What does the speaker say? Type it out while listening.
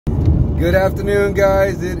Good afternoon,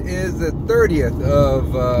 guys. It is the 30th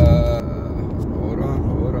of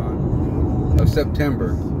of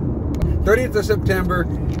September. 30th of September,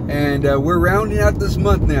 and we're rounding out this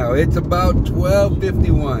month now. It's about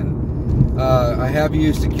 12:51. I have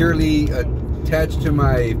you securely attached to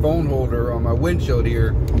my phone holder on my windshield here,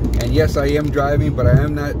 and yes, I am driving, but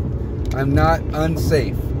I'm not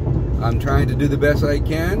unsafe. I'm trying to do the best I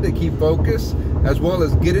can to keep focus, as well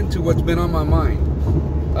as get into what's been on my mind.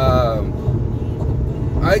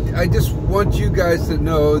 I just want you guys to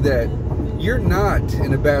know that you're not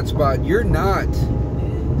in a bad spot. You're not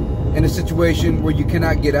in a situation where you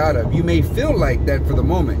cannot get out of. You may feel like that for the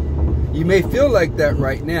moment. You may feel like that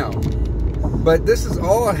right now. But this is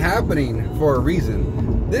all happening for a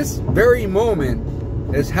reason. This very moment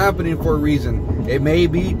is happening for a reason. It may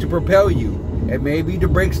be to propel you. It may be to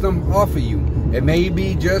break some off of you. It may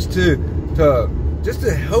be just to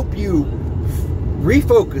help you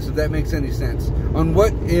refocus, if that makes any sense, on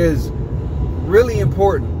what is really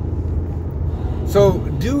important. So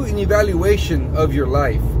do an evaluation of your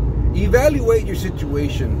life. Evaluate your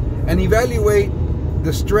situation and evaluate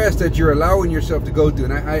the stress that you're allowing yourself to go through.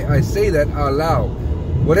 And I say that, allow.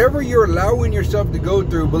 Whatever you're allowing yourself to go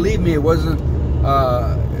through, believe me, it wasn't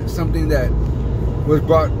something that was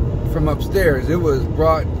brought from upstairs. It was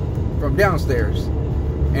brought from downstairs.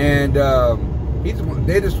 And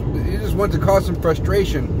they just want to cause some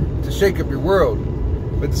frustration to shake up your world.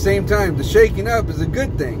 But at the same time, the shaking up is a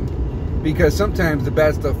good thing, because sometimes the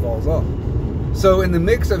bad stuff falls off. So in the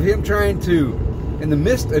midst of him trying to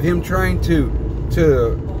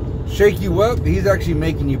shake you up, he's actually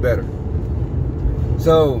making you better.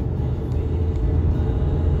 So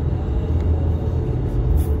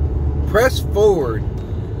press forward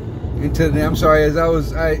into the, I'm sorry, as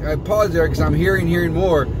I paused there because I'm hearing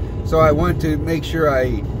more. So I want to make sure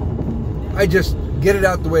I just get it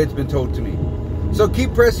out the way it's been told to me. So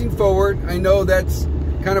keep pressing forward. I know that's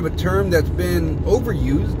kind of a term that's been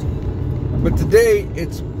overused, but today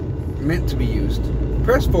it's meant to be used.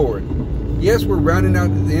 Press forward. Yes, we're rounding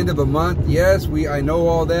out at the end of a month. Yes, I know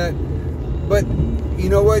all that. But you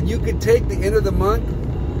know what? You could take the end of the month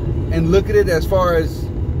and look at it as far as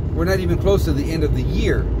we're not even close to the end of the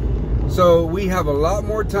year. So we have a lot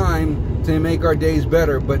more time to make our days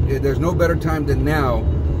better, but there's no better time than now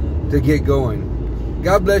to get going.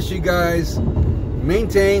 God bless you guys.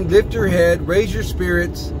 Maintain, lift your head, raise your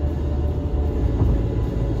spirits,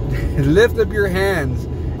 lift up your hands,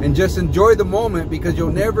 and just enjoy the moment, because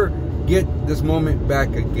you'll never get this moment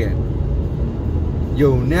back again.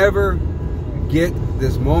 You'll never get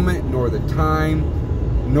this moment, nor the time,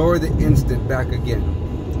 nor the instant back again.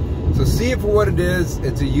 So see it for what it is.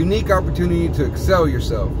 It's a unique opportunity to excel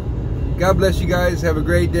yourself. God bless you guys. Have a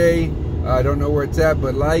great day. I don't know where it's at,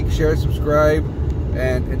 but like, share, subscribe,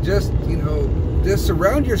 and just, just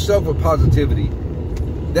surround yourself with positivity.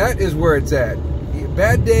 That is where it's at.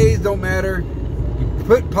 Bad days don't matter. You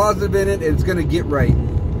put positive in it, and it's going to get right.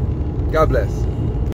 God bless.